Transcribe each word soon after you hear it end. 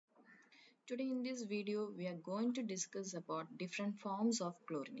Today in this video, we are going to discuss about different forms of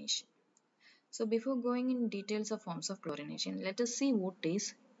chlorination. So before going in details of forms of chlorination, let us see what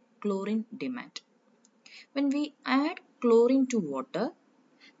is chlorine demand. When we add chlorine to water,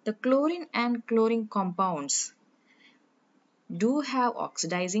 the chlorine and chlorine compounds do have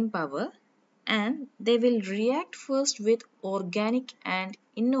oxidizing power and they will react first with organic and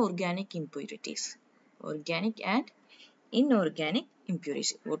inorganic impurities. Organic and inorganic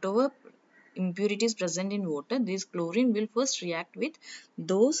impurities. Whatever impurities present in water, this chlorine will first react with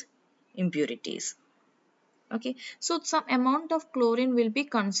those impurities. Okay, so some amount of chlorine will be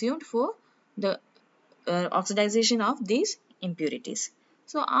consumed for the oxidization of these impurities.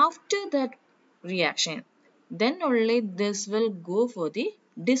 So after that reaction, then only this will go for the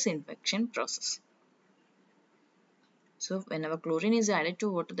disinfection process. So whenever chlorine is added to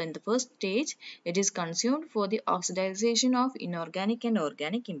water, then the first stage, it is consumed for the oxidization of inorganic and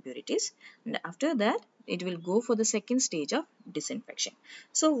organic impurities. And after that, it will go for the second stage of disinfection.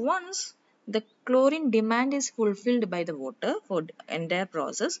 So once the chlorine demand is fulfilled by the water for the entire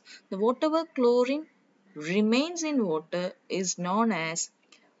process, the whatever chlorine remains in water is known as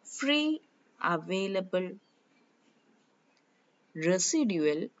free available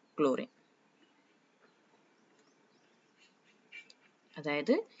residual chlorine.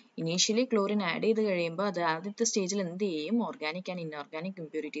 അതായത് initially chlorine add ചെയ്ത് കഴിയുമ്പോൾ അത് ആദ്യത്തെ സ്റ്റേജിൽ എന്ത് ചെയ്യും, organic and inorganic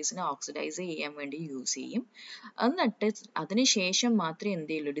ഇമ്പ്യൂരിറ്റീസിനെ oxidise ചെയ്യാൻ വേണ്ടി യൂസ് ചെയ്യും. എന്നിട്ട് അതിനുശേഷം മാത്രമേ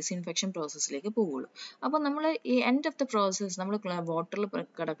എന്ത് ചെയ്യുള്ളൂ, ഡിസിൻഫെക്ഷൻ പ്രോസസ്സിലേക്ക് പോവുള്ളൂ. അപ്പോൾ നമ്മൾ ഈ എൻഡ് ഓഫ് ദ പ്രോസസ്സ് നമ്മൾ വാട്ടറിൽ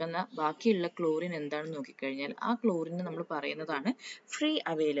കിടക്കുന്ന ബാക്കിയുള്ള ക്ലോറിൻ എന്താണെന്ന് നോക്കിക്കഴിഞ്ഞാൽ ആ ക്ലോറിന് നമ്മൾ പറയുന്നതാണ് ഫ്രീ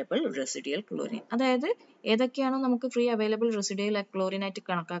അവൈലബിൾ റെസിഡ്യൂൽ ക്ലോറിൻ. അതായത് ഏതൊക്കെയാണോ നമുക്ക് ഫ്രീ അവൈലബിൾ റെസിഡ്യൂൽ ക്ലോറിനായിട്ട്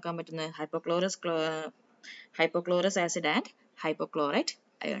കണക്കാക്കാൻ പറ്റുന്നത്, hypochlorous acid and hypochlorite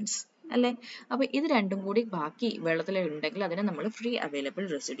ions അല്ലേ. അപ്പോൾ ഇത് രണ്ടും കൂടി ബാക്കി വെള്ളത്തിൽ ഉണ്ടെങ്കിൽ അതിനെ നമ്മൾ ഫ്രീ അവൈലബിൾ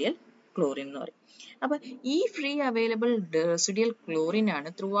റെസിഡ്യൂൽ ക്ലോറിൻ എന്ന് പറയും. അപ്പോൾ ഈ ഫ്രീ അവൈലബിൾ റെസിഡ്യൂൽ ക്ലോറിൻ ആണ്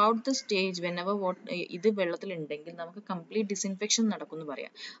through out the stage whenever ഇത് വെള്ളത്തിൽ ഉണ്ടെങ്കിൽ നമുക്ക് കംപ്ലീറ്റ് ഡിസിൻഫെക്ഷൻ നടക്കുമെന്ന്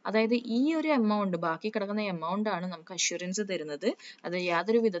പറയാം. അതായത് ഈ ഒരു എമൗണ്ട്, ബാക്കി കിടക്കുന്ന എമൗണ്ട് ആണ് നമുക്ക് അഷ്വറൻസ് തരുന്നത് അത്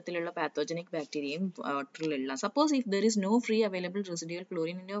യാതൊരു വിധത്തിലുള്ള pathogenic ബാക്ടീരിയയും വാട്ടറിലില്ല. Suppose if there is no free available residual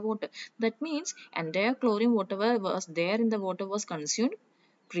chlorine in your water, that means entire chlorine whatever was there in the water was consumed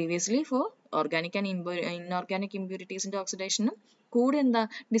previously for organic and inorganic impurities into oxidation. കൂടെ എന്താ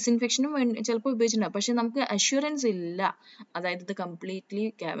ഡിസിൻഫെക്ഷനും ചിലപ്പോൾ ഉപയോഗിച്ചിട്ടുണ്ടാവും. പക്ഷെ നമുക്ക് assurance ഇല്ല അതായത് ഇത് completely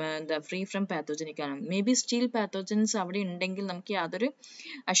free from pathogenic ആണ്. May be still pathogens അവിടെ ഉണ്ടെങ്കിൽ നമുക്ക് യാതൊരു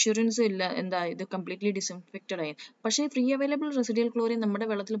അഷ്വറൻസും ഇല്ല എന്താ ഇത് കംപ്ലീറ്റ്ലി ഡിസിൻഫെക്റ്റഡ് ആയി. പക്ഷേ ഫ്രീ അവൈലബിൾ റെസിഡ്യൂൽ ക്ലോറിൻ നമ്മുടെ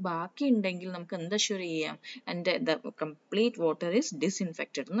വെള്ളത്തിൽ ബാക്കി ഉണ്ടെങ്കിൽ നമുക്ക് എന്ത് അഷ്വർ ചെയ്യാം, and the complete water is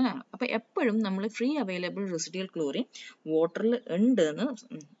disinfected എന്നാണ്. അപ്പോൾ എപ്പോഴും നമ്മൾ ഫ്രീ അവൈലബിൾ റെസിഡ്യൂൽ ക്ലോറിൻ വാട്ടറിൽ ഉണ്ട് എന്ന്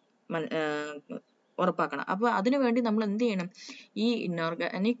ഉറപ്പാക്കണം. അപ്പോൾ അതിനു വേണ്ടി നമ്മൾ എന്ത് ചെയ്യണം, ഈ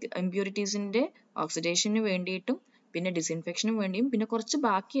ഇൻഓർഗാനിക് ഇമ്പ്യൂരിറ്റീസിന്റെ ഓക്സിഡേഷന് വേണ്ടിയിട്ടും പിന്നെ ഡിസിൻഫെക്ഷനും വേണ്ടിയും പിന്നെ കുറച്ച്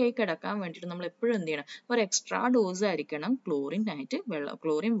ബാക്കിയായി കിടക്കാൻ വേണ്ടിയിട്ട് നമ്മൾ എപ്പോഴും എന്ത് ചെയ്യണം, ഒരു എക്സ്ട്രാ ഡോസ് ആയിരിക്കണം ക്ലോറിൻ ആയിട്ട്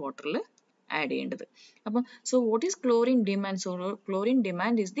ക്ലോറിൻ വാട്ടറിൽ ആഡ് ചെയ്യേണ്ടത്. അപ്പം so what is chlorine demand? So chlorine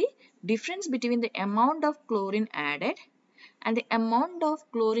demand is the difference between the amount of chlorine added and the amount of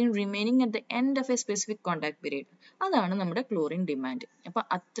chlorine remaining at the end of a specific contact period. അതാണ് നമ്മുടെ chlorine demand. അപ്പം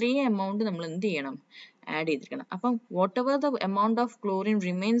അത്രയും amount നമ്മൾ എന്ത് ചെയ്യണം, add ചെയ്തിരിക്കണം. അപ്പം what ever the amount of chlorine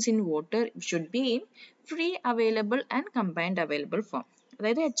remains in water should be in free available and combined available form.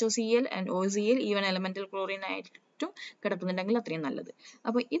 അതായത് HOCl and OCl even elemental chlorine ആയിട്ടും കിടക്കുന്നുണ്ടെങ്കിൽ അത്രയും നല്ലത്.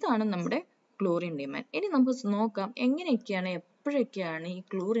 അപ്പോൾ ഇതാണ് നമ്മുടെ ക്ലോറിൻ ഡിമാൻഡ്. ഇനി നമുക്ക് നോക്കാം എങ്ങനെയൊക്കെയാണ് എപ്പോഴൊക്കെയാണ് ഈ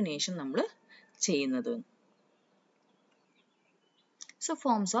ക്ലോറിനേഷൻ നമ്മൾ ചെയ്യുന്നത്. So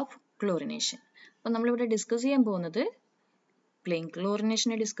forms of chlorination. അപ്പോൾ നമ്മളിവിടെ ഡിസ്കസ് ചെയ്യാൻ പോകുന്നത് പ്ലെയിൻ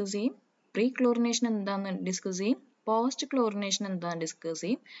ക്ലോറിനേഷനെ ഡിസ്കസ് ചെയ്യും, പ്രീ ക്ലോറിനേഷൻ എന്താണെന്ന് ഡിസ്കസ് ചെയ്യും, പോസ്റ്റ് ക്ലോറിനേഷൻ എന്താണെന്ന് ഡിസ്കസ്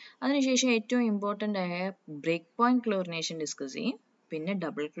ചെയ്യും, അതിനുശേഷം ഏറ്റവും ഇമ്പോർട്ടൻ്റ് ആയ ബ്രേക്ക് പോയിന്റ് ക്ലോറിനേഷൻ ഡിസ്കസ് ചെയ്യും, പിന്നെ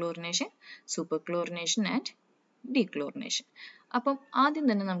double chlorination, super chlorination and ഡീക്ലോറിനേഷൻ. അപ്പം ആദ്യം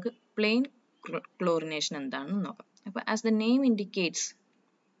തന്നെ നമുക്ക് പ്ലെയിൻ ക്ലോറിനേഷൻ എന്താണെന്ന് നോക്കാം. അപ്പോൾ ആസ് ദ നെയിം ഇൻഡിക്കേറ്റ്സ്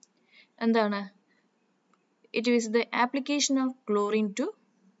എന്താണ്, it is the application of chlorine to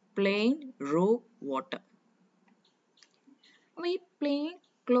plain raw water. അപ്പോൾ ഈ പ്ലെയിൻ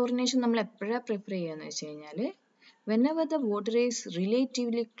ക്ലോറിനേഷൻ നമ്മൾ എപ്പോഴാണ് പ്രിഫർ ചെയ്യുകയെന്ന് വെച്ച് കഴിഞ്ഞാൽ whenever the water is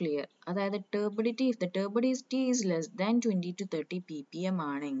relatively clear, അതായത് turbidity, if the turbidity is less than 20 to 30 ppm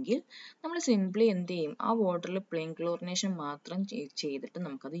ആണെങ്കിൽ നമ്മൾ സിംപ്ലി എന്ത് ചെയ്യും, ആ വാട്ടറിൽ പ്ലെയിൻ ക്ലോറിനേഷൻ മാത്രം ചെയ്തിട്ട്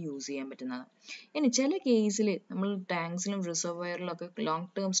നമുക്കത് യൂസ് ചെയ്യാൻ പറ്റുന്നതാണ്. ഇനി ചില കേസിൽ നമ്മൾ ടാങ്ക്സിലും റിസർവയറിലും ഒക്കെ long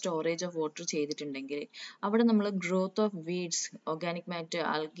term storage of water ചെയ്തിട്ടുണ്ടെങ്കിൽ അവിടെ നമ്മൾ growth of weeds, organic matter,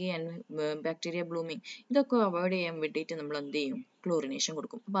 algae and bacteria blooming ഇതൊക്കെ അവോയ്ഡ് ചെയ്യാൻ വേണ്ടിയിട്ട് നമ്മൾ എന്ത് ചെയ്യും, ക്ലോറിനേഷൻ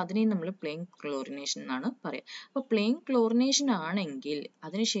കൊടുക്കും. അപ്പോൾ അതിനെ നമ്മൾ പ്ലെയിൻ ക്ലോറിനേഷൻ എന്നാണ് പറയുക. അപ്പോൾ പ്ലെയിൻ ക്ലോറിനേഷൻ ആണെങ്കിൽ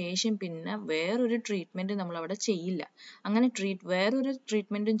അതിനുശേഷം പിന്നെ വേറൊരു ട്രീറ്റ്മെൻറ്റ് നമ്മൾ അവിടെ ചെയ്യില്ല. അങ്ങനെ വേറൊരു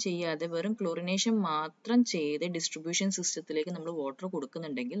ട്രീറ്റ്മെൻറ്റും ചെയ്യാതെ വെറും ക്ലോറിനേഷൻ മാത്രം ചെയ്ത് ഡിസ്ട്രിബ്യൂഷൻ സിസ്റ്റത്തിലേക്ക് നമ്മൾ വാട്ടർ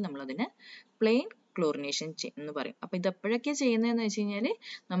കൊടുക്കുന്നുണ്ടെങ്കിൽ നമ്മളതിനെ പ്ലെയിൻ ക്ലോറിനേഷൻ എന്ന് പറയും. അപ്പോൾ ഇത് എപ്പോഴൊക്കെ ചെയ്യുന്നതെന്ന് വെച്ച് കഴിഞ്ഞാൽ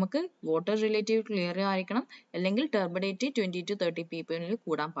നമുക്ക് വാട്ടർ റിലേറ്റീവ് ക്ലിയർ ആയിരിക്കണം, അല്ലെങ്കിൽ ടർബിഡിറ്റി 20 to 30 ppm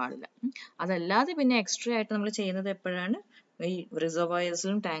കൂടാൻ പാടില്ല. അതല്ലാതെ പിന്നെ എക്സ്ട്രാ ആയിട്ട് നമ്മൾ ചെയ്യുന്നത് എപ്പോഴാണ് ഈ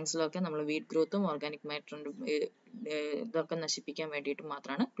റിസർവോയർസിലും ടാങ്ക്സിലും ഒക്കെ നമ്മൾ വീറ്റ് ഗ്രോത്തും ഓർഗാനിക് മാറ്ററും ഇതൊക്കെ നശിപ്പിക്കാൻ വേണ്ടിയിട്ട്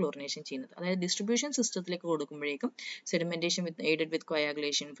മാത്രമാണ് ക്ലോറിനേഷൻ ചെയ്യുന്നത്. അതായത് ഡിസ്ട്രിബ്യൂഷൻ സിസ്റ്റത്തിലേക്ക് കൊടുക്കുമ്പോഴേക്കും സെഡിമെന്റേഷൻ എയ്ഡഡ് വിത്ത്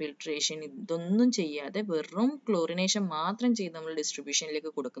കൊയാഗുലേഷൻ, ഫിൽട്രേഷൻ ഇതൊന്നും ചെയ്യാതെ വെറും ക്ലോറിനേഷൻ മാത്രം ചെയ്ത് നമ്മൾ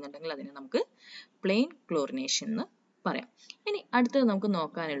ഡിസ്ട്രിബ്യൂഷനിലേക്ക് കൊടുക്കുന്നുണ്ടെങ്കിൽ അതിനെ നമുക്ക് പ്ലെയിൻ ക്ലോറിനേഷൻ എന്ന് പറയാം. ഇനി അടുത്തത് നമുക്ക്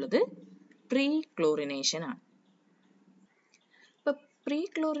നോക്കാനുള്ളത് പ്രീ ക്ലോറിനേഷൻ ആണ്. ഇപ്പൊ പ്രീ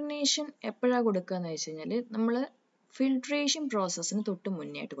ക്ലോറിനേഷൻ എപ്പോഴാണ് കൊടുക്കുക എന്ന് വെച്ച് കഴിഞ്ഞാൽ നമ്മൾ ഫിൽട്രേഷൻ പ്രോസസ്സിന് തൊട്ട്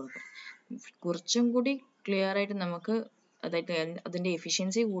മുന്നേ ആയിട്ട് കൊടുക്കും. കുറച്ചും കൂടി ക്ലിയർ ആയിട്ട് നമുക്ക് അതായത് അതിന്റെ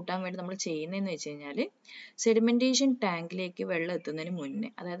എഫിഷ്യൻസി കൂട്ടാൻ വേണ്ടി നമ്മൾ ചെയ്യുന്നതെന്ന് വെച്ച് കഴിഞ്ഞാൽ സെഡിമെന്റേഷൻ ടാങ്കിലേക്ക് വെള്ളം എത്തുന്നതിന്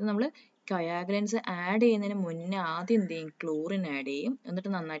മുന്നേ, അതായത് നമ്മൾ കൊയാഗുലൻസ് ആഡ് ചെയ്യുന്നതിന് മുന്നേ ആദ്യം എന്ത് ചെയ്യും, ക്ലോറിൻ ആഡ് ചെയ്യും. എന്നിട്ട്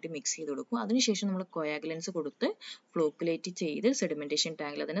നന്നായിട്ട് മിക്സ് ചെയ്ത് കൊടുക്കും. അതിനുശേഷം നമ്മൾ കൊയാഗുലൻസ് കൊടുത്ത് ഫ്ലോക്കുലേറ്റ് ചെയ്ത് സെഡിമെന്റേഷൻ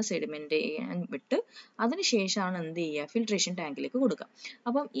ടാങ്കിൽ അതിനെ സെഡിമെന്റ് ചെയ്യാൻ വിട്ട് അതിനുശേഷമാണ് എന്ത് ചെയ്യുക, ഫിൽട്രേഷൻ ടാങ്കിലേക്ക് കൊടുക്കുക.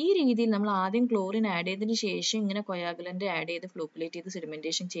 അപ്പം ഈ രീതിയിൽ നമ്മൾ ആദ്യം ക്ലോറിൻ ആഡ് ചെയ്തതിന് ശേഷം ഇങ്ങനെ കൊയാഗുലന്റ് ആഡ് ചെയ്ത് ഫ്ലോക്കുലേറ്റ് ചെയ്ത്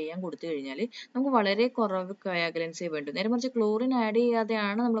സെഡിമെന്റേഷൻ ചെയ്യാൻ കൊടുത്തു കഴിഞ്ഞാൽ നമുക്ക് വളരെ കുറവ് കൊയാഗുലൻസേ വേണ്ടു. നേരെ മറിച്ച് ക്ലോറിൻ ആഡ്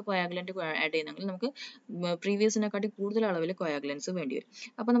ചെയ്യാതെയാണ് നമ്മൾ കൊയാഗുലന്റ് ആഡ് ചെയ്യുന്നതെങ്കിൽ നമുക്ക് പ്രീവിയസിനെക്കാട്ടി കൂടുതൽ അളവിൽ കൊയാഗുലൻസ് വേണ്ടി വരും.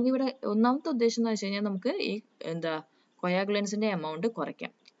 അപ്പം നമുക്ക് ഇവിടെ ഒന്നാമത്തെ ഉദ്ദേശം എന്ന് വെച്ച് കഴിഞ്ഞാൽ നമുക്ക് ഈ കൊയാഗുലൻസിന്റെ എമൗണ്ട്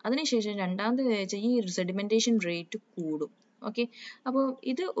കുറയ്ക്കാം. അതിനുശേഷം രണ്ടാമത് വെച്ചാൽ ഈ സെഡിമെന്റേഷൻ റേറ്റ് കൂടും. ഓക്കെ, അപ്പോൾ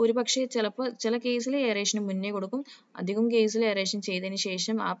ഇത് ഒരുപക്ഷെ ചിലപ്പോൾ ചില കേസിൽ എയറേഷന് മുന്നേ കൊടുക്കും, അധികം കേസിൽ എയറേഷൻ ചെയ്തതിന്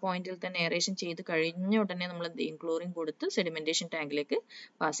ശേഷം ആ പോയിന്റിൽ തന്നെ എയറേഷൻ ചെയ്ത് കഴിഞ്ഞ ഉടനെ നമ്മൾ എന്ത് ചെയ്യും, ക്ലോറിൻ കൊടുത്ത് സെഡിമെന്റേഷൻ ടാങ്കിലേക്ക്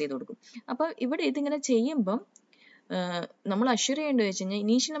പാസ് ചെയ്ത് കൊടുക്കും. അപ്പോൾ ഇവിടെ ഇതിങ്ങനെ ചെയ്യുമ്പം നമ്മൾ അഷ്യൂർ ചെയ്യേണ്ടത് വെച്ച് കഴിഞ്ഞാൽ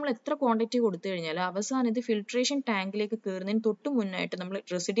ഇനീഷ്യൽ നമ്മൾ എത്ര ക്വാണ്ടിറ്റി കൊടുത്തു കഴിഞ്ഞാൽ അവസാനം ഇത് ഫിൽട്രേഷൻ ടാങ്കിലേക്ക് കയറുന്നതിന് തൊട്ട് മുന്നായിട്ട് നമ്മൾ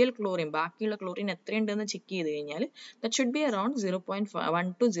റെസിഡിയൽ ക്ലോറിൻ, ബാക്കിയുള്ള ക്ലോറിൻ എത്രയുണ്ടെന്ന് ചെക്ക് ചെയ്ത് കഴിഞ്ഞാൽ that should be around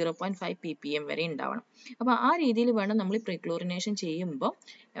 0.1 to 0.5 ppm വരെ ഉണ്ടാവണം. അപ്പോൾ ആ രീതിയിൽ വേണം നമ്മൾ പ്രീ ക്ലോറിനേഷൻ ചെയ്യുമ്പോൾ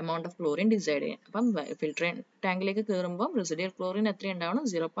എമൗണ്ട് ഓഫ് ക്ലോറിൻ ഡിസൈഡ് ചെയ്യാൻ. അപ്പം ഫിൽട്രേഷൻ ടാങ്കിലേക്ക് കയറുമ്പോൾ റെസിഡിയൽ ക്ലോറിൻ എത്ര ഉണ്ടാവണം,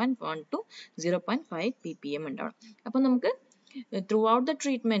 0.1 to 0.5 ppm ഉണ്ടാവണം. അപ്പം നമുക്ക് throughout the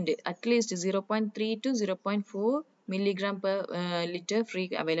treatment at least 0.3 to 0.4 milligram per liter free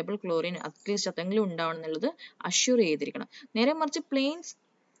available chlorine at least അതെങ്കിലും ഉണ്ടാവണം എന്നുള്ളത് അഷ്യൂർ ചെയ്തിരിക്കണം. നേരെ മറിച്ച്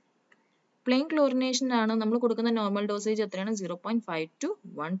പ്ലെയിൻ ക്ലോറിനേഷൻ ആണ് നമ്മൾ കൊടുക്കുന്ന നോർമൽ ഡോസേജ് എത്രയാണ്, 0.5 to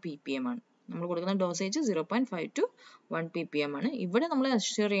 1 ppm ആണ്. നമ്മൾ കൊടുക്കുന്ന ഡോസേജ് 0.5 to 1 ppm ആണ്. ഇവിടെ നമ്മൾ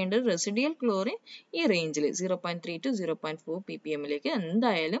അഷ്യൂർ ചെയ്യേണ്ടത് റെസിഡിയൽ ക്ലോറിൻ ഈ റേഞ്ചിൽ 0.3 to 0.4 ppm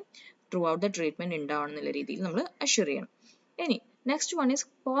എന്തായാലും ത്രൂ ഔട്ട് ദ ട്രീറ്റ്മെന്റ് ഉണ്ടാവണം എന്നുള്ള രീതിയിൽ നമ്മൾ അഷ്യൂർ ചെയ്യണം. ഇനി next one is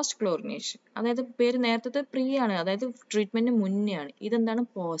post chlorination. അതായത് പേര് നേരത്തെ പ്രീ ആണ്, അതായത് ട്രീറ്റ്മെന്റിന് മുന്നേ ആണ്. ഇതെന്താണ്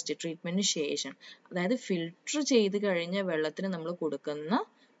പോസ്റ്റ്, ട്രീറ്റ്മെന്റിന് ശേഷം. അതായത് ഫിൽട്ടർ ചെയ്ത് കഴിഞ്ഞ വെള്ളത്തിന് നമ്മൾ കൊടുക്കുന്ന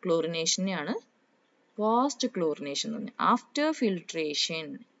ക്ലോറിനേഷനെയാണ് പോസ്റ്റ് ക്ലോറിനേഷൻ എന്ന് പറഞ്ഞത്.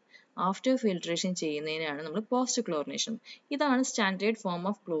 ആഫ്റ്റർ ഫിൽട്രേഷൻ ചെയ്യുന്നതിനാണ് നമ്മൾ പോസ്റ്റ് ക്ലോറിനേഷൻ. ഇതാണ് സ്റ്റാൻഡേർഡ് ഫോം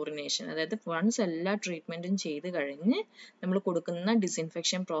ഓഫ് ക്ലോറിനേഷൻ. അതായത് വൺസ് എല്ലാ ട്രീറ്റ്മെന്റും ചെയ്ത് കഴിഞ്ഞ് നമ്മൾ കൊടുക്കുന്ന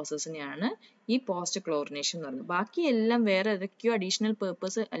ഡിസിൻഫെക്ഷൻ പ്രോസസ്സിനെയാണ് ഈ പോസ്റ്റ് ക്ലോറിനേഷൻ എന്ന് പറയുന്നത്. ബാക്കി എല്ലാം വേറെ ഏതൊക്കെയോ അഡീഷണൽ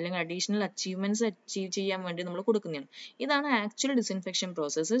പേർപ്പസ് അല്ലെങ്കിൽ അഡീഷണൽ അച്ചീവ്മെന്റ്സ് അച്ചീവ് ചെയ്യാൻ വേണ്ടി നമ്മൾ കൊടുക്കുന്നതാണ്. ഇതാണ് actual disinfection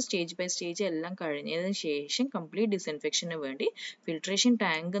process. Stage by stage എല്ലാം കഴിഞ്ഞതിന് ശേഷം കംപ്ലീറ്റ് ഡിസിൻഫെക്ഷന് വേണ്ടി ഫിൽട്രേഷൻ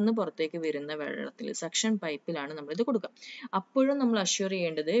ടാങ്കിൽ നിന്ന് പുറത്തേക്ക് വരുന്ന വെള്ളത്തിൽ സക്ഷൻ പൈപ്പിലാണ് നമ്മൾ ഇത് കൊടുക്കുക. അപ്പോഴും നമ്മൾ അഷ്യൂർ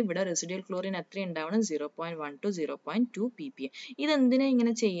ചെയ്യേണ്ടത് ഇവിടെ റെസിഡ്യൂൽ ക്ലോറിൻ എത്ര ഉണ്ടാവണം, 0.1 to 0.2 ppm. ഇതെന്തിനാ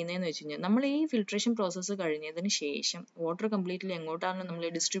ഇങ്ങനെ ചെയ്യുന്നതെന്ന് വെച്ച് കഴിഞ്ഞാൽ നമ്മൾ ഈ ഫിൽട്രേഷൻ പ്രോസസ്സ് കഴിഞ്ഞതിന് ശേഷം വാട്ടർ കംപ്ലീറ്റ്ലി എങ്ങോട്ടാണ് നമ്മൾ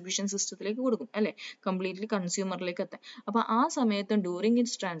ഡിസ്ട്രിബ്യൂഷൻ സിസ്റ്റത്തിലേക്ക് കൊടുക്കും അല്ലെ, കംപ്ലീറ്റ്ലി കൺസ്യൂമറിലേക്ക് എത്താൻ. അപ്പൊ ആ സമയത്ത് ഡ്യൂറിങ്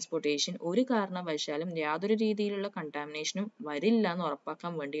ഇറ്റ്സ് ട്രാൻസ്പോർട്ടേഷൻ ഒരു കാരണവശാലും യാതൊരു രീതിയിലുള്ള കണ്ടാമിനേഷനും വരില്ല എന്ന്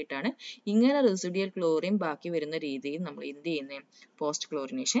ഉറപ്പാക്കാൻ വേണ്ടിയിട്ടാണ് ഇങ്ങനെ റെസിഡ്യൂൽ ക്ലോറിൻ ബാക്കി വരുന്ന രീതിയിൽ നമ്മൾ എന്ത് ചെയ്യുന്നത്, പോസ്റ്റ്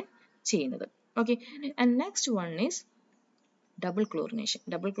ക്ലോറിനേഷൻ ചെയ്യുന്നത്. Okay, and next one is double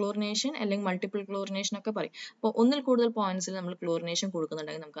chlorination അല്ലെങ്കിൽ മൾട്ടിപ്പിൾ ക്ലോറിനേഷൻ ഒക്കെ പറയും. അപ്പോൾ ഒന്നിൽ കൂടുതൽ പോയിന്റ്സിൽ നമ്മൾ ക്ലോറിനേഷൻ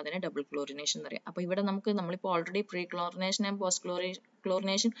കൊടുക്കുന്നുണ്ടെങ്കിൽ നമുക്ക് അതിനെ ഡബിൾ ക്ലോറിനേഷൻ എന്ന് പറയാം. അപ്പോൾ ഇവിടെ നമ്മളിപ്പോൾ already pre chlorination and post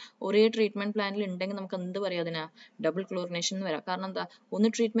chlorination ഒരേ ട്രീറ്റ്മെന്റ് പ്ലാനിൽ ഉണ്ടെങ്കിൽ നമുക്ക് എന്ത് പറയാം, അതിനാ ഡബിൾ ക്ലോറിനേഷൻ എന്ന് വരാം. കാരണം എന്താ, ഒന്ന്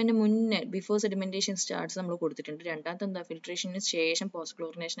ട്രീറ്റ്മെന്റ് മുന്നേ ബിഫോർ സെഡിമെന്റേഷൻ സ്റ്റാർട്ട്സ് നമ്മൾ കൊടുത്തിട്ടുണ്ട്, രണ്ടാമത്തെ എന്താ ഫിൽട്രേഷന് ശേഷം പോസ്റ്റ്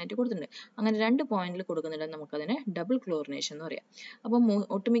ക്ലോറിനേഷൻ ആയിട്ട് കൊടുത്തിട്ടുണ്ട്. അങ്ങനെ രണ്ട് പോയിന്റിൽ കൊടുക്കുന്നുണ്ടെങ്കിൽ നമുക്ക് അതിനെ ഡബിൾ ക്ലോറിനേഷൻ എന്ന് പറയാം. അപ്പം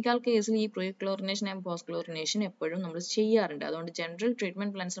ഒട്ടുമിക്ക കേസിൽ ഈ pre chlorination and post chlorination എപ്പോഴും നമ്മൾ ചെയ്യാറുണ്ട്. അതുകൊണ്ട് ജനറൽ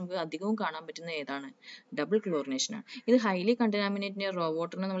ട്രീറ്റ്മെന്റ് പ്ലാൻസ് നമുക്ക് അധികവും കാണാൻ പറ്റുന്ന ഏതാണ്, ഡബിൾ ക്ലോറിനേഷൻ ആണ്. ഇത് ഹൈലി കണ്ടാമിനേറ്റഡ് റോ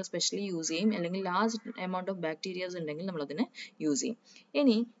വാട്ടറിനെ നമ്മൾ സ്പെഷ്യലി യൂസ് ചെയ്യും, അല്ലെങ്കിൽ ലാർജ് എമൗണ്ട് ഓഫ് ബാക്ടീരിയാസ് ഉണ്ടെങ്കിൽ നമ്മൾ അതിനെ യൂസ് ചെയ്യും.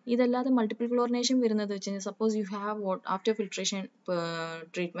 ഇനി ഇതല്ലാതെ മൾട്ടിപ്പിൾ ക്ലോറിനേഷൻ വരുന്നത് വെച്ച് കഴിഞ്ഞാൽ suppose you have after filtration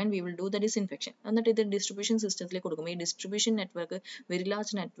treatment we will do the disinfection. എന്നിട്ട് ഇത് ഡിസ്ട്രിബ്യൂഷൻ സിസ്റ്റത്തിലേക്ക് കൊടുക്കും. ഈ distribution network very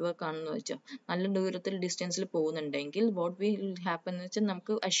large network ആണെന്ന് വെച്ചാൽ നല്ല ദൂരത്തിൽ ഡിസ്റ്റൻസിൽ പോകുന്നുണ്ടെങ്കിൽ വാട്ട് വിൽ ഹാപ്പൻ എന്ന് വെച്ചാൽ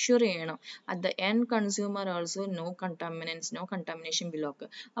നമുക്ക് അഷ്യൂർ ചെയ്യണം at the end consumer also no contamination will ochre.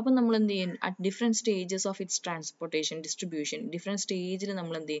 അപ്പം നമ്മൾ എന്ത് ചെയ്യും at different stages of its transportation distribution different സ്റ്റേജിൽ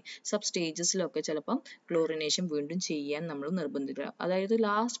നമ്മൾ എന്ത് ചെയ്യും സബ് സ്റ്റേജസിലൊക്കെ ചിലപ്പം ക്ലോറിനേഷൻ വീണ്ടും ചെയ്യാൻ നമ്മൾ നിർബന്ധിക്കുക. അതായത്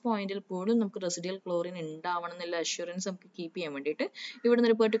ലാസ്റ്റ് പോയിന്റിൽ പോലും നമുക്ക് റെസിഡ്യൂൽ ക്ലോറിൻ ഉണ്ടാവണം എന്നുള്ള അഷ്യൂറൻസ് നമുക്ക് കീപ്പ് ചെയ്യാൻ വേണ്ടിയിട്ട് ഇവിടുന്ന്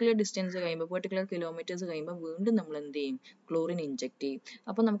ഒരു പെർട്ടിക്കുലർ ഡിസ്റ്റൻസ് കഴിയുമ്പോൾ പെർട്ടിക്കുലർ കിലോമീറ്റേഴ്സ് കഴിയുമ്പോൾ വീണ്ടും നമ്മൾ എന്ത് ചെയ്യും ക്ലോറിൻ ഇഞ്ചെക്ട് ചെയ്യും.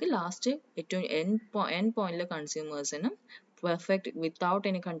 അപ്പോൾ നമുക്ക് ലാസ്റ്റ് ഏറ്റവും എൻഡ് പോയിന്റിലെ കൺസ്യൂമേഴ്സിന് perfect without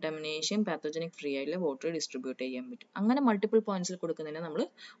any contamination pathogenic free ആയിട്ടുള്ള വാട്ടർ ഡിസ്ട്രിബ്യൂട്ട് ചെയ്യാൻ പറ്റും. അങ്ങനെ മൾട്ടിപ്പിൾ പോയിന്റ്സിൽ കൊടുക്കുന്നതിന് നമ്മൾ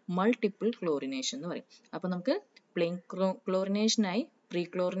മൾട്ടിപ്പിൾ ക്ലോറിനേഷൻ എന്ന് പറയും. അപ്പോൾ നമുക്ക് plain ക്ലോറിനേഷനായി pre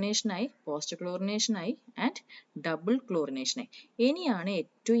ക്ലോറിനേഷനായി post ക്ലോറിനേഷനായി and double ക്ലോറിനേഷനായി. ഇനിയാണ്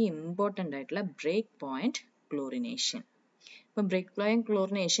ഏറ്റവും ഇമ്പോർട്ടൻ്റ് ആയിട്ടുള്ള ബ്രേക്ക് പോയിന്റ് ക്ലോറിനേഷൻ. ഇപ്പം ബ്രേക്ക് പോയിന്റ്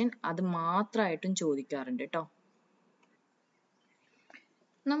ക്ലോറിനേഷൻ അത് മാത്രമായിട്ടും ചോദിക്കാറുണ്ട് കേട്ടോ.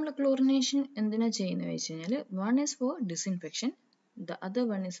 നമ്മൾ ക്ലോറിനേഷൻ എന്തിനാ ചെയ്യുന്നത് വെച്ച് കഴിഞ്ഞാൽ one is four disinfection, the other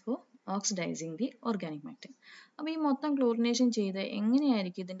one is four oxidising the organic matter. അപ്പോൾ ഈ മൊത്തം ക്ലോറിനേഷൻ ചെയ്ത്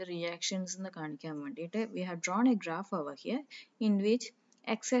എങ്ങനെയായിരിക്കും ഇതിൻ്റെ റിയാക്ഷൻസ് എന്ന് കാണിക്കാൻ വേണ്ടിയിട്ട് we have drone A graph over here in which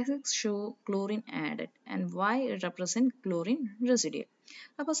x-axis show chlorine added and y represent chlorine residual.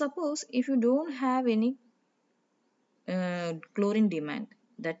 അപ്പോൾ suppose if you don't have any chlorine demand,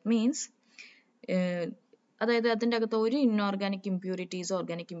 that means അതായത് അതിൻ്റെ അകത്ത് ഒരു ഇൻഓർഗാനിക് ഇമ്പ്യൂരിറ്റീസോ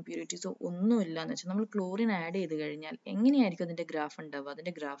ഓർഗാനിക് ഇമ്പ്യൂരിറ്റീസോ ഒന്നുമില്ല എന്ന് വെച്ചാൽ നമ്മൾ ക്ലോറിൻ ആഡ് ചെയ്ത് കഴിഞ്ഞാൽ എങ്ങനെയായിരിക്കും അതിൻ്റെ ഗ്രാഫ് ഉണ്ടാവുക?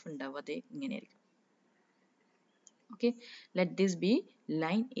 അതിൻ്റെ ഗ്രാഫ് ഉണ്ടാവുക അത് ഇങ്ങനെയായിരിക്കും. Okay, let this B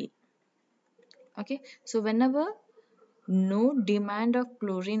line A. Okay, so whenever no demand of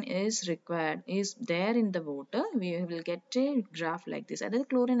chlorine is required is there in the water, we will get a graph like this. അതായത്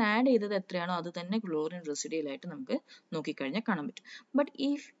ക്ലോറിൻ ആഡ് ചെയ്തത് എത്രയാണോ അത് തന്നെ ക്ലോറിൻ റെസിഡ്യൂൽ ആയിട്ട് നമുക്ക് നോക്കിക്കഴിഞ്ഞാൽ കാണാൻ പറ്റും. But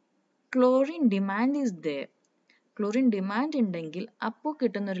if chlorine demand is there, chlorine demand ഉണ്ടെങ്കിൽ അപ്പോൾ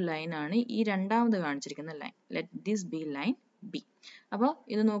കിട്ടുന്ന ഒരു ലൈനാണ് ഈ രണ്ടാമത് കാണിച്ചിരിക്കുന്ന line. Let this B line B. അപ്പോൾ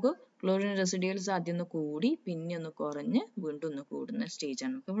ഇത് നോക്കൂ, ക്ലോറിൻ റെസിഡ്യൂൾസ് ആദ്യം ഒന്ന് കൂടി പിന്നെ ഒന്ന് കുറഞ്ഞ് വീണ്ടും ഒന്ന് കൂടുന്ന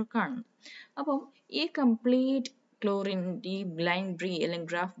സ്റ്റേജാണ് നമുക്ക് ഇവിടെ കാണുന്നത്. അപ്പം ഈ കംപ്ലീറ്റ് ക്ലോറിൻ ഈ ലൈൻ ബി അല്ലെങ്കിൽ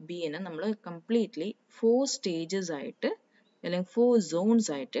ഗ്രാഫ് ബിനെ നമ്മൾ കംപ്ലീറ്റ്ലി 4 സ്റ്റേജസ് ആയിട്ട് അല്ലെങ്കിൽ 4 സോൺസ്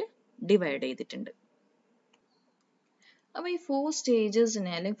ആയിട്ട് ഡിവൈഡ് ചെയ്തിട്ടുണ്ട്. അപ്പോൾ ഈ 4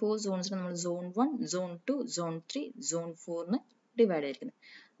 സ്റ്റേജസിനെ അല്ലെങ്കിൽ 4 സോൺസിനെ നമ്മൾ സോൺ 1, സോൺ 2, സോൺ 3, സോൺ 4 എന്ന് ഡിവൈഡ് ചെയ്തിരിക്കുന്നത്.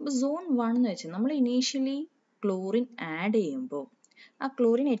 അപ്പോൾ സോൺ 1 എന്ന് വെച്ചാൽ നമ്മൾ ഇനീഷ്യലി ക്ലോറിൻ ആഡ് ചെയ്യുമ്പോൾ ആ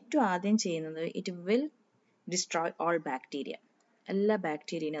ക്ലോറിൻ ഏറ്റവും ആദ്യം ചെയ്യുന്നത് it will destroy all bacteria, എല്ലാ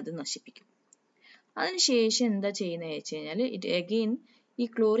ബാക്ടീരിയനെ അത് നശിപ്പിക്കും. അതിനുശേഷം എന്താ ചെയ്യുന്നത് വെച്ച് കഴിഞ്ഞാൽ ഇറ്റ് അഗെയിൻ ഈ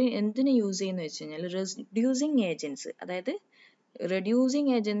ക്ലോറിൻ എന്തിനു യൂസ് ചെയ്യുന്നത് വെച്ച് കഴിഞ്ഞാൽ റെഡ്യൂസിങ് ഏജൻസ്, അതായത്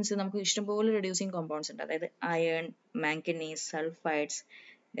റെഡ്യൂസിങ് ഏജൻസ് നമുക്ക് ഇഷ്ടംപോലെ റെഡ്യൂസിങ് കോമ്പൗണ്ട്സ് ഉണ്ട്. അതായത് iron, manganese, sulphides,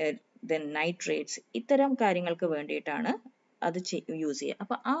 then nitrates, ഇത്തരം കാര്യങ്ങൾക്ക് വേണ്ടിയിട്ടാണ് അത് യൂസ് ചെയ്യുക.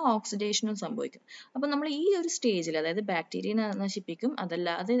 അപ്പോൾ ആ ഓക്സിഡേഷനും സംഭവിക്കും. അപ്പോൾ നമ്മൾ ഈ ഒരു സ്റ്റേജിൽ അതായത് ബാക്ടീരിയനെ നശിപ്പിക്കും,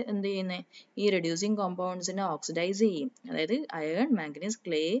 അതല്ലാതെ എന്ത് ചെയ്യുന്നത് ഈ റെഡ്യൂസിങ് കോമ്പൗണ്ട്സിനെ ഓക്സിഡൈസ് ചെയ്യും. അതായത് iron, manganese,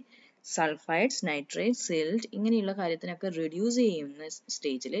 clay, sulphides, nitrate, silt ഇങ്ങനെയുള്ള കാര്യത്തിനൊക്കെ റെഡ്യൂസ് ചെയ്യുന്ന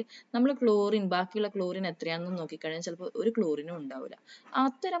സ്റ്റേജിൽ നമ്മൾ ക്ലോറിൻ ബാക്കിയുള്ള ക്ലോറിൻ എത്രയാണെന്ന് നോക്കിക്കഴിഞ്ഞാൽ ചിലപ്പോൾ ഒരു ക്ലോറിനും ഉണ്ടാവില്ല.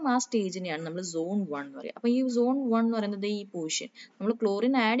 അത്തരം ആ സ്റ്റേജിനെയാണ് നമ്മൾ സോൺ 1 എന്ന് പറയുക. അപ്പോൾ ഈ സോൺ 1 എന്ന് പറയുന്നത് ഈ പൊസിഷൻ നമ്മൾ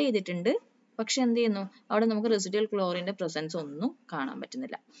ക്ലോറിൻ ആഡ് ചെയ്തിട്ടുണ്ട്, പക്ഷെ എന്ത് ചെയ്യുന്നു അവിടെ നമുക്ക് റെസിഡ്യൂൽ ക്ലോറിന്റെ പ്രസൻസ് ഒന്നും കാണാൻ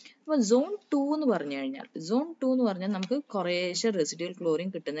പറ്റുന്നില്ല. അപ്പോൾ സോൺ 2 എന്ന് പറഞ്ഞു കഴിഞ്ഞാൽ നമുക്ക് കുറേശ്ശെ റെസിഡ്യൂൽ ക്ലോറിൻ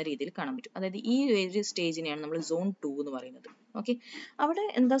കിട്ടുന്ന രീതിയിൽ കാണാൻ പറ്റും. അതായത് ഈ ഒരു സ്റ്റേജിനെയാണ് നമ്മൾ സോൺ 2 എന്ന് പറയുന്നത്. ഓക്കെ, അവിടെ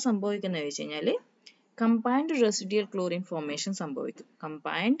എന്താ സംഭവിക്കുന്നത് വെച്ച് കഴിഞ്ഞാൽ കമ്പൈൻഡ് റെസിഡ്യൂൽ ക്ലോറിൻ ഫോർമേഷൻ സംഭവിക്കും.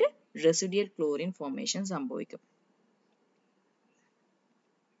 കമ്പൈൻഡ് റെസിഡ്യൂൽ ക്ലോറിൻ ഫോർമേഷൻ സംഭവിക്കും.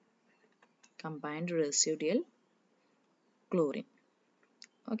 Combined residual chlorine.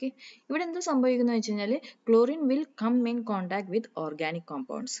 ഓക്കെ, ഇവിടെ എന്താ സംഭവിക്കുന്നത് വെച്ച് കഴിഞ്ഞാൽ chlorine will come in contact with organic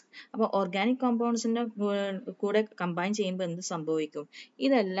compounds. അപ്പോൾ ഓർഗാനിക് കോമ്പൗണ്ട്സിന്റെ കൂടെ കമ്പൈൻ ചെയ്യുമ്പോൾ എന്ത് സംഭവിക്കും?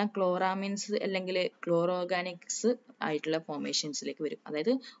 ഇതെല്ലാം ക്ലോറാമിൻസ് അല്ലെങ്കിൽ ക്ലോറോ ഓർഗാനിക്സ് ആയിട്ടുള്ള ഫോർമേഷൻസിലേക്ക് വരും.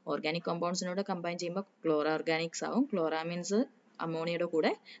 അതായത് ഓർഗാനിക് കോമ്പൗണ്ട്സിനോട് കമ്പൈൻ ചെയ്യുമ്പോൾ ക്ലോറോ ഓർഗാനിക്സ് ആവും, ക്ലോറാമിൻസ് അമോണിയയുടെ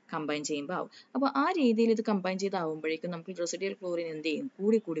കൂടെ കമ്പൈൻ ചെയ്യുമ്പോൾ ആവും. അപ്പോൾ ആ രീതിയിൽ ഇത് കമ്പൈൻ ചെയ്താവുമ്പോഴേക്കും നമുക്ക് റെസിഡ്യൂൽ ക്ലോറിൻ എന്ത് ചെയ്യും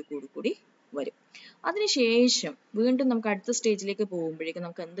കൂടി വരും. അതിനുശേഷം വീണ്ടും നമുക്ക് അടുത്ത സ്റ്റേജിലേക്ക് പോകുമ്പോഴേക്കും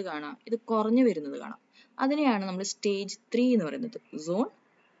നമുക്ക് എന്ത് കാണാം? ഇത് കുറഞ്ഞു വരുന്നത് കാണാം. അതിനെയാണ് നമ്മൾ സ്റ്റേജ് 3 എന്ന് പറയുന്നത്, സോൺ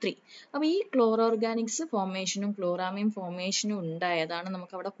 3. അപ്പോൾ ഈ ക്ലോറോ ഓർഗാനിക്സ് ഫോർമേഷനും ക്ലോറാമിൻ ഫോർമേഷനും ഉണ്ടായതാണ്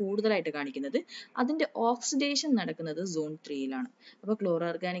നമുക്ക് അവിടെ കൂടുതലായിട്ട് കാണിക്കുന്നത്. അതിന്റെ ഓക്സിഡേഷൻ നടക്കുന്നത് സോൺ 3യിലാണ്. അപ്പോൾ ക്ലോറോ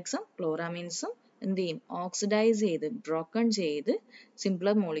ഓർഗാനിക്സും ക്ലോറാമിൻസും എന്ത് ചെയ്യും, ഓക്സിഡൈസ് ചെയ്ത് ബ്രോക്കൺ ചെയ്ത്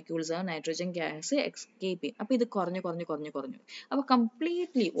simpler molecules nitrogen gas escape ചെയ്യും. അപ്പോൾ ഇത് കുറഞ്ഞു. അപ്പോൾ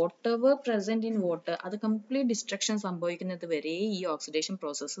completely whatever present in water അത് കംപ്ലീറ്റ് ഡിസ്ട്രക്ഷൻ സംഭവിക്കുന്നത് വരെ ഈ ഓക്സിഡേഷൻ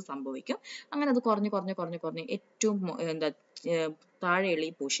പ്രോസസ്സ് സംഭവിക്കും. അങ്ങനെ അത് കുറഞ്ഞ് ഏറ്റവും എന്താ താഴെയുള്ള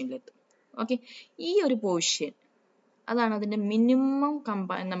ഈ പോർഷനിലെത്തും. ഓക്കെ, ഈ ഒരു പോർഷൻ അതാണ് അതിന്റെ മിനിമം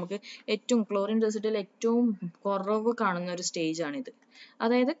നമുക്ക് ഏറ്റവും ക്ലോറിൻ റെസിഡ്യൂൽ ഏറ്റവും കുറവ് കാണുന്ന ഒരു സ്റ്റേജ് ആണിത്.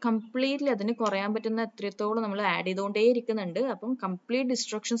 അതായത് കംപ്ലീറ്റ്ലി അതിന് കുറയാൻ പറ്റുന്ന എത്രത്തോളം നമ്മൾ ആഡ് ചെയ്തുകൊണ്ടേ ഇരിക്കുന്നുണ്ട്. അപ്പം കംപ്ലീറ്റ്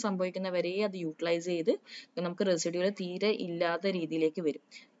ഡിസ്ട്രക്ഷൻ സംഭവിക്കുന്ന വരെ അത് യൂട്ടിലൈസ് ചെയ്ത് നമുക്ക് റെസിഡ്യൂൽ തീരെ ഇല്ലാത്ത രീതിയിലേക്ക് വരും.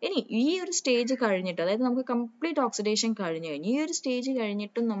 ഇനി ഈ ഒരു സ്റ്റേജ് കഴിഞ്ഞിട്ട്, അതായത് നമുക്ക് കംപ്ലീറ്റ് ഓക്സിഡേഷൻ കഴിഞ്ഞു ഈ ഒരു സ്റ്റേജ്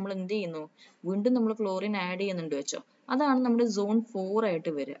കഴിഞ്ഞിട്ടും നമ്മൾ എന്ത് ചെയ്യുന്നു, വീണ്ടും നമ്മൾ ക്ലോറിൻ ആഡ് ചെയ്യുന്നുണ്ട് വെച്ചോ, അതാണ് നമ്മുടെ സോൺ 4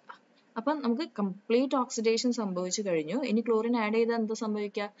 ആയിട്ട് വരിക. അപ്പം നമുക്ക് കംപ്ലീറ്റ് ഓക്സിഡേഷൻ സംഭവിച്ചു കഴിഞ്ഞു. ഇനി ക്ലോറിൻ ആഡ് ചെയ്താൽ എന്താ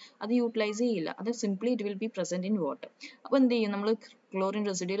സംഭവിക്കുക, അത് യൂട്ടിലൈസ് ചെയ്യില്ല, അത് simply it will be present in water. അപ്പോൾ എന്ത് ചെയ്യും, നമ്മൾ ക്ലോറിൻ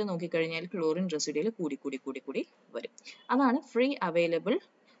റെസിഡ്യൂൽ നോക്കിക്കഴിഞ്ഞാൽ ക്ലോറിൻ റെസിഡ്യൂൽ കൂടി വരും. അതാണ് ഫ്രീ അവൈലബിൾ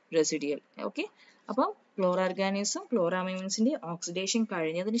റെസിഡ്യൂൽ. ഓക്കെ, അപ്പം ക്ലോറോ ഓർഗാനിസം ക്ലോറാമൈൻസിന്റെ ഓക്സിഡേഷൻ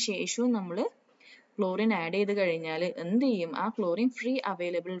കഴിഞ്ഞതിന് ശേഷവും നമ്മൾ ക്ലോറിൻ ആഡ് ചെയ്ത് കഴിഞ്ഞാൽ എന്ത് ചെയ്യും, ആ chlorine free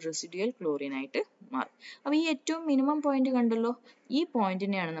available residual chlorine ആയിട്ട് മാറും. അപ്പോൾ ഈ ഏറ്റവും മിനിമം പോയിന്റ് കണ്ടല്ലോ, ഈ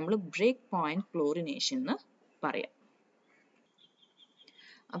പോയിന്റിനെയാണ് നമ്മൾ ബ്രേക്ക് പോയിന്റ് ക്ലോറിനേഷൻ എന്ന് പറയാം.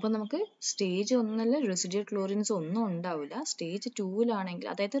 അപ്പോൾ നമുക്ക് സ്റ്റേജ് 1 റെസിഡ്യൂൽ ക്ലോറിൻസ് ഒന്നും ഉണ്ടാവില്ല. സ്റ്റേജ് 2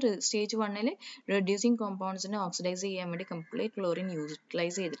 അതായത് സ്റ്റേജ് 1 റെഡ്യൂസിങ് കോമ്പൗണ്ട്സിനെ ഓക്സിഡൈസ് ചെയ്യാൻ വേണ്ടി കംപ്ലീറ്റ് ക്ലോറിൻ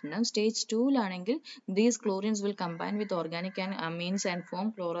യൂട്ടിലൈസ് ചെയ്തിട്ടുണ്ടാകും. Stage 2 these ക്ലോറിൻസ് will combine with organic and amines and form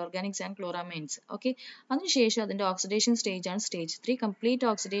chloro Organics and ക്ലോറാമൈൻസ്. Okay, അതിനുശേഷം അതിന്റെ ഓക്സിഡേഷൻ സ്റ്റേജ് ആണ് സ്റ്റേജ് 3. കംപ്ലീറ്റ്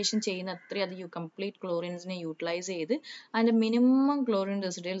ഓക്സിഡേഷൻ ചെയ്യുന്ന അത്രയും അത് കംപ്ലീറ്റ് ക്ലോറിൻസിനെ യൂട്ടിലൈസ് ചെയ്ത് അതിന്റെ മിനിമം ക്ലോറിൻ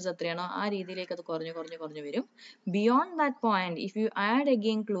റെസിഡ്യൂൽസ് എത്രയാണോ ആ രീതിയിലേക്ക് അത് കുറഞ്ഞു വരും. Beyond that point if you add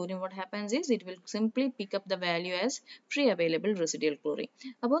again chlorine, what happens is it will simply pick up the value as free available residual chlorine.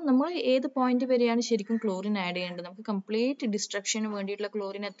 അപ്പോൾ നമ്മൾ ഏത് പോയിന്റ് വരെയാണ് ശരിക്കും ക്ലോറിൻ ആഡ് ചെയ്യേണ്ടത്, നമുക്ക് കംപ്ലീറ്റ് ഡിസ്ട്രക്ഷന് വേണ്ടിയിട്ടുള്ള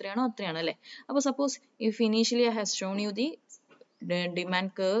ക്ലോറിൻ എത്രയാണോ അത്രയാണ് അല്ലേ. അപ്പോൾ suppose if initially I have shown you the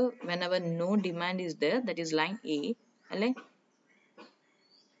demand curve, whenever no demand is there, that is line A അല്ലേ,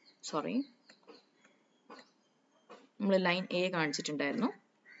 സോറി നമ്മൾ ലൈൻ A കാണിച്ചിട്ടുണ്ടായിരുന്നു.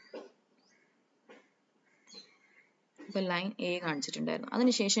 ഇപ്പോൾ ലൈൻ A കാണിച്ചിട്ടുണ്ടായിരുന്നു.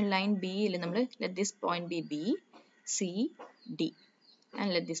 അതിനുശേഷം ലൈൻ ബിയിൽ നമ്മൾ let this point be B, C, D and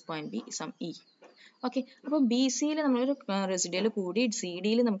let this point be some E. Okay, അപ്പോൾ B സിയിൽ നമ്മളൊരു റെസിഡ്യൂൽ കൂടി സി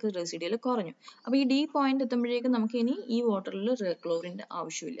ഡിയിൽ നമുക്ക് റെസിഡ്യൂൽ കുറഞ്ഞു. അപ്പോൾ ഈ ഡി പോയിന്റ് എത്തുമ്പോഴേക്കും നമുക്ക് ഇനി ഈ വാട്ടറിൽ ക്ലോറിൻ്റെ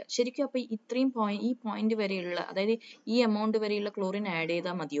ആവശ്യമില്ല ശരിക്കും. അപ്പോൾ ഇത്രയും ഈ പോയിന്റ് വരെയുള്ള, അതായത് ഈ എമൗണ്ട് വരെയുള്ള ക്ലോറിൻ ആഡ്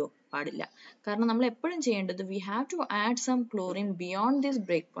ചെയ്താൽ മതിയോ, പാടില്ല. കാരണം നമ്മൾ എപ്പോഴും ചെയ്യേണ്ടത് we have to add some chlorine beyond this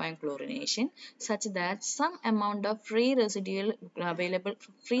breakpoint chlorination such that some amount of free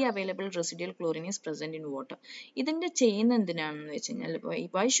available residual chlorine is present in water. ഇതിന്റെ ചെയ്യുന്ന എന്തിനാണെന്ന് വെച്ച് കഴിഞ്ഞാൽ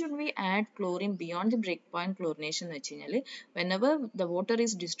why should we add chlorine beyond the breakpoint chlorination എന്ന് വെച്ച് കഴിഞ്ഞാൽ whenever the water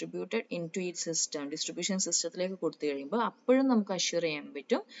is distributed into its system, distribution systemത്തിലേക്ക് കൊടുത്തു കഴിയുമ്പോൾ അപ്പോഴും നമുക്ക് അഷ്യൂർ ചെയ്യാൻ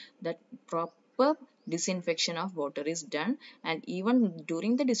പറ്റും that proper disinfection of water is done and even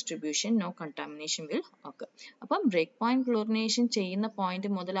during the distribution no contamination will occur. അപ്പം ബ്രേക്ക് പോയിന്റ് ക്ലോറിനേഷൻ ചെയ്യുന്ന പോയിന്റ്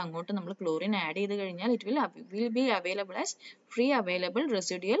മുതൽ അങ്ങോട്ട് നമ്മൾ ക്ലോറിൻ ആഡ് ചെയ്ത് കഴിഞ്ഞാൽ it will be available as free available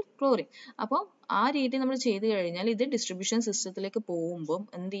residual chlorine. അപ്പം ആ രീതി നമ്മൾ ചെയ്ത് കഴിഞ്ഞാൽ ഇത് ഡിസ്ട്രിബ്യൂഷൻ സിസ്റ്റത്തിലേക്ക് പോകുമ്പോൾ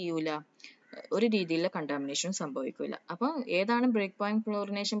എന്ത് ചെയ്യൂല, ഒരു രീതിയിലുള്ള കണ്ടാമിനേഷൻ സംഭവിക്കില്ല. അപ്പോൾ ഏതാണ് ബ്രേക്ക് പോയിന്റ്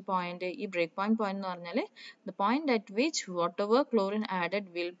ക്ലോറിനേഷൻ പോയിന്റ്? ഈ ബ്രേക്ക് പോയിന്റ് എന്ന് പറഞ്ഞാൽ the point at which whatever chlorine added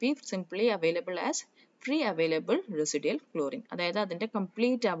will be simply available as free available residual chlorine. അതായത് അതിന്റെ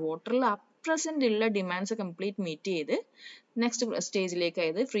കംപ്ലീറ്റ് ആ വാട്ടറിൽ പ്രസന്റ് ഉള്ള ഡിമാൻഡ്സ് കംപ്ലീറ്റ് മീറ്റ് ചെയ്ത് നെക്സ്റ്റ് സ്റ്റേജിലേക്ക്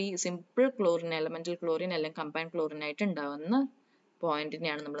ആയത് free simple chlorine, elemental chlorine അല്ലെങ്കിൽ കമ്പൈൻഡ് ക്ലോറിൻ ആയിട്ട് ഉണ്ടാവുന്ന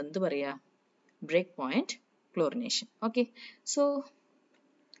പോയിന്റിനെയാണ് നമ്മൾ എന്ത് പറയുക, break point chlorination. Okay, so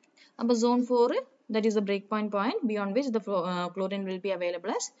അപ്പോൾ zone 4 that is the breakpoint point beyond which the chlorine will be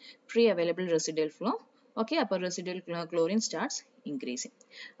available as free available residual flow. Okay, അപ്പോൾ residual chlorine starts increasing.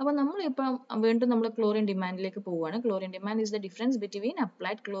 അപ്പോൾ നമ്മൾ ഇപ്പം വീണ്ടും നമ്മൾ ക്ലോറിൻ ഡിമാൻഡിലേക്ക് പോവുകയാണ്. Chlorine demand is the difference between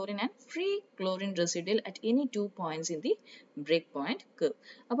applied chlorine and free chlorine residual at any 2 points in the breakpoint curve.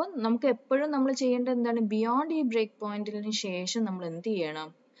 അപ്പോൾ നമുക്ക് എപ്പോഴും നമ്മൾ ചെയ്യേണ്ടത് എന്താണ്, ബിയോണ്ട് ഈ ബ്രേക്ക് പോയിന്റിന് ശേഷം നമ്മൾ എന്ത് ചെയ്യണം,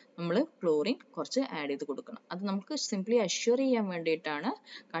 നമ്മൾ ക്ലോറിൻ കുറച്ച് ആഡ് ചെയ്ത് കൊടുക്കണം. അത് നമുക്ക് സിംപ്ലി അഷ്യൂർ ചെയ്യാൻ വേണ്ടിയിട്ടാണ്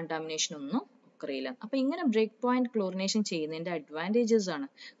കണ്ടാമിനേഷൻ ഒന്നും ഒക്കറിയില്ല. അപ്പോൾ ഇങ്ങനെ ബ്രേക്ക് പോയിന്റ് ക്ലോറിനേഷൻ ചെയ്യുന്നതിന്റെ അഡ്വാൻറ്റേജസ് ആണ്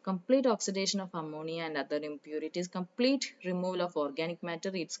complete oxidation of ammonia and other impurities, complete removal of organic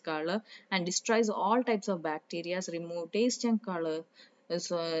matter, its colour and destroys all types of bacterias, remove taste and colour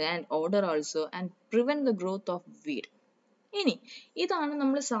and order also and prevent the growth of weed. ഇനി ഇതാണ്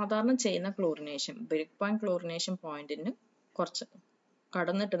നമ്മൾ സാധാരണ ചെയ്യുന്ന chlorination. Break point chlorination പോയിന്റിന് കുറച്ച്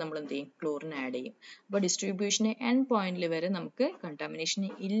കടന്നിട്ട് നമ്മൾ എന്ത് ചെയ്യും, ക്ലോറിൻ ആഡ് ചെയ്യും. അപ്പോൾ ഡിസ്ട്രിബ്യൂഷന് എൻഡ് പോയിന്റിൽ വരെ നമുക്ക് കണ്ടാമിനേഷൻ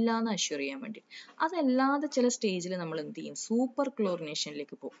ഇല്ലാന്ന് അഷ്യൂർ ചെയ്യാൻ വേണ്ടി. അതല്ലാതെ ചില സ്റ്റേജിൽ നമ്മൾ എന്ത് ചെയ്യും, സൂപ്പർ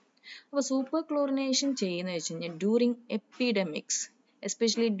ക്ലോറിനേഷനിലേക്ക് പോകും. അപ്പോൾ സൂപ്പർ ക്ലോറിനേഷൻ ചെയ്യുന്നത് വെച്ച് കഴിഞ്ഞാൽ during epidemics,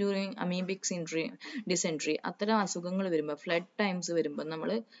 especially during amoebic dysentery അത്തരം അസുഖങ്ങൾ വരുമ്പോൾ, ഫ്ലഡ് ടൈംസ് വരുമ്പോൾ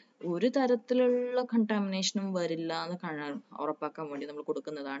നമ്മൾ ഒരു തരത്തിലുള്ള കണ്ടാമിനേഷനും വരില്ല എന്ന് ഉറപ്പാക്കാൻ വേണ്ടി നമ്മൾ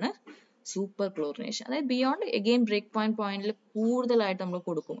കൊടുക്കുന്നതാണ് സൂപ്പർ ക്ലോറിനേഷൻ. അതായത് ബിയോണ്ട് എഗെയിൻ ബ്രേക്ക് പോയിന്റിൽ കൂടുതലായിട്ട് നമ്മൾ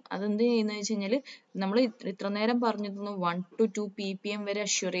കൊടുക്കും. അതെന്ത് ചെയ്യുന്നത് വെച്ച് കഴിഞ്ഞാൽ നമ്മൾ ഇത്ര നേരം പറഞ്ഞിരുന്നു 1 to 2 ppm വരെ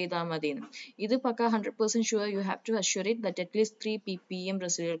അഷ്യൂർ ചെയ്താൽ മതിയെന്ന്. ഇത് പക്ക 100% sure you have to assure it that at least 3 ppm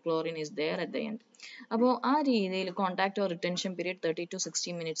residual chlorine is there at the end. അപ്പോൾ ആ രീതിയിൽ contact or retention period 30 to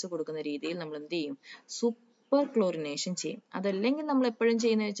 60 minutes കൊടുക്കുന്ന രീതിയിൽ നമ്മൾ എന്ത് ചെയ്യും, സൂപ്പർ ക്ലോറിനേഷൻ ചെയ്യും. അതല്ലെങ്കിൽ നമ്മൾ എപ്പോഴും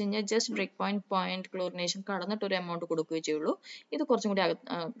ചെയ്യുന്നത് വെച്ച് കഴിഞ്ഞാൽ ജസ്റ്റ് ബ്രേക്ക് പോയിന്റ് ക്ലോറിനേഷൻ കടന്നിട്ട് ഒരു എമൗണ്ട് കൊടുക്കുകയേ ചെയ്യുള്ളൂ. ഇത് കുറച്ചും കൂടി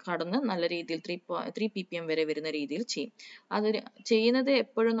കടന്ന് നല്ല രീതിയിൽ 3 ppm വരെ വരുന്ന രീതിയിൽ ചെയ്യും. അത് ചെയ്യുന്നത്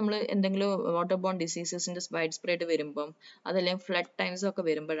എപ്പോഴും നമ്മൾ എന്തെങ്കിലും വാട്ടർ ബോൺ ഡിസീസസിന്റെ വൈഡ് സ്പ്രെഡ് വരുമ്പം, അതല്ലെങ്കിൽ ഫ്ലഡ് ടൈംസ് ഒക്കെ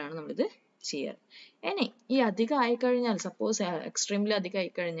വരുമ്പോഴാണ് നമ്മളിത് ചെയ്യാറ്. ഇനി ഈ അധികം ആയിക്കഴിഞ്ഞാൽ, സപ്പോസ് എക്സ്ട്രീംലി അധികം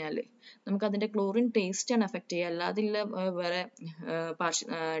ആയിക്കഴിഞ്ഞാൽ നമുക്ക് അതിന്റെ ക്ലോറിൻ ടേസ്റ്റ് ആണ് എഫക്ട് ചെയ്യുക, അല്ലാതില്ല വേറെ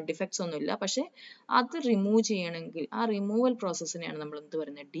ഡിഫക്ട്സ് ഒന്നുമില്ല. പക്ഷെ അത് റിമൂവ് ചെയ്യണമെങ്കിൽ ആ റിമൂവൽ പ്രോസസ്സിനെയാണ് നമ്മൾ എന്ത്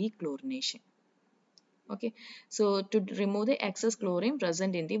പറയുന്നത്, ഡീക്ലോറിനേഷൻ. Okay, so to remove the excess chlorine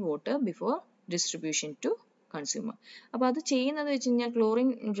present in the water before distribution to consumer. അപ്പോൾ അത് ചെയ്യുന്നത് വെച്ച് കഴിഞ്ഞാൽ ക്ലോറിൻ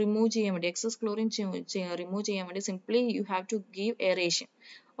റിമൂവ് ചെയ്യാൻ വേണ്ടി, എക്സസ് ക്ലോറിൻ റിമൂവ് ചെയ്യാൻ വേണ്ടി simply you have to give aeration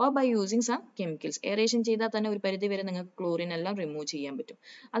or by using some chemicals. Aeration ചെയ്താൽ തന്നെ ഒരു പരിധി വരെ നിങ്ങൾക്ക് ക്ലോറിൻ എല്ലാം റിമൂവ് ചെയ്യാൻ പറ്റും.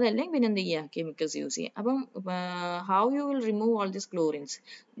 അതല്ലെങ്കിൽ പിന്നെ എന്ത് ചെയ്യുക, കെമിക്കൽസ് യൂസ് ചെയ്യുക. അപ്പം how you will remove all these ക്ലോറിൻസ്,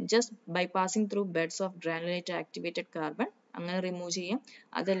 just by passing through beds of ഗ്രാനുലേറ്റ് activated carbon, അങ്ങനെ റിമൂവ് ചെയ്യാം.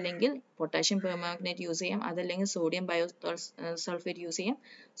 അതല്ലെങ്കിൽ പൊട്ടാഷ്യം പെർമാഗ്നേറ്റ് യൂസ് ചെയ്യാം, അതല്ലെങ്കിൽ സോഡിയം സൾഫേറ്റ് യൂസ് ചെയ്യാം,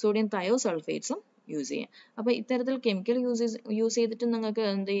 സോഡിയം തയോസൾഫേറ്റ്സും യൂസ് ചെയ്യാം. അപ്പോൾ ഇത്തരത്തിൽ കെമിക്കൽ യൂസ് ചെയ്തിട്ട് നിങ്ങൾക്ക്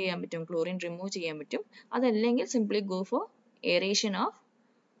എന്ത് ചെയ്യാൻ പറ്റും, ക്ലോറിൻ റിമൂവ് ചെയ്യാൻ പറ്റും. അതല്ലെങ്കിൽ simply go for aeration of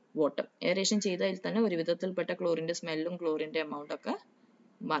water. Aeration ചെയ്താൽ തന്നെ ഒരു വിധത്തിൽപ്പെട്ട ക്ലോറിൻ്റെ സ്മെല്ലും ക്ലോറിൻ്റെ എമൗണ്ട് ഒക്കെ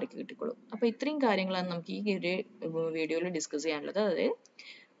മാറി കിട്ടിക്കോളും. അപ്പോൾ ഇത്രയും കാര്യങ്ങളാണ് നമുക്ക് ഈ വീഡിയോയിൽ ഡിസ്കസ് ചെയ്യാനുള്ളത്. അതായത്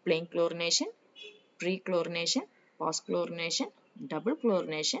plain chlorination, pre chlorination, post chlorination, double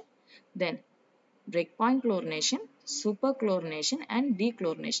chlorination, then breakpoint chlorination, super chlorination and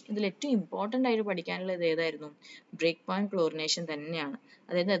dechlorination. ഇതിൽ ഏറ്റവും ഇമ്പോർട്ടൻ്റ് ആയിട്ട് പഠിക്കാനുള്ളത് ഏതായിരുന്നു, ബ്രേക്ക് പോയിന്റ് ക്ലോറിനേഷൻ തന്നെയാണ്.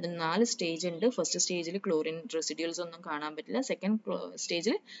 അതായത് അതിന് 4 സ്റ്റേജ് ഉണ്ട്. ഫസ്റ്റ് സ്റ്റേജിൽ ക്ലോറിൻ റെസിഡ്യൂൾസ് ഒന്നും കാണാൻ പറ്റില്ല. സെക്കൻഡ്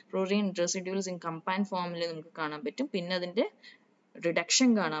സ്റ്റേജിൽ ക്ലോറിൻ റെസിഡ്യൂൾസ് ഇൻ കമ്പൈൻഡ് ഫോമിൽ നമുക്ക് കാണാൻ പറ്റും. പിന്നെ അതിൻ്റെ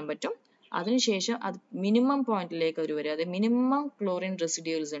റിഡക്ഷൻ കാണാൻ പറ്റും. അതിനുശേഷം അത് മിനിമം പോയിന്റിലേക്ക് അവർ വരും. അതായത് മിനിമം ക്ലോറിൻ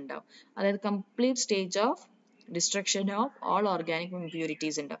റെസിഡ്യൂൾസ് ഉണ്ടാവും. അതായത് complete stage of destruction of all organic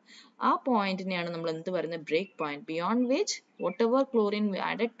impurities ഉണ്ടാവും. ആ പോയിന്റിനെയാണ് നമ്മൾ എന്ത് പറയുന്നത്, break point, beyond which what ever chlorine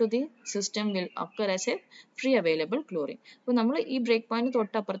added to the system will occur as A free available chlorine. അപ്പോൾ നമ്മൾ ഈ ബ്രേക്ക് പോയിന്റ്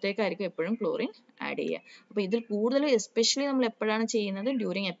തൊട്ടപ്പുറത്തേക്കായിരിക്കും എപ്പോഴും ക്ലോറിൻ ആഡ് ചെയ്യുക. അപ്പോൾ ഇതിൽ കൂടുതൽ എസ്പെഷ്യലി നമ്മൾ എപ്പോഴാണ് ചെയ്യുന്നത്,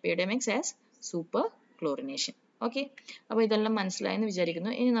 during epidemics as super chlorination. Okay, അപ്പോൾ ഇതെല്ലാം മനസ്സിലായെന്ന്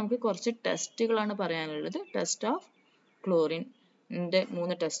വിചാരിക്കുന്നു. ഇനി നമുക്ക് കുറച്ച് ടെസ്റ്റുകളാണ് പറയാനുള്ളത്. ടെസ്റ്റ് ഓഫ് ക്ലോറിൻ്റെ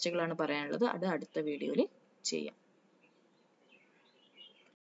 3 ടെസ്റ്റുകളാണ് പറയാനുള്ളത്. അത് അടുത്ത വീഡിയോയിൽ ചെയ്യാം.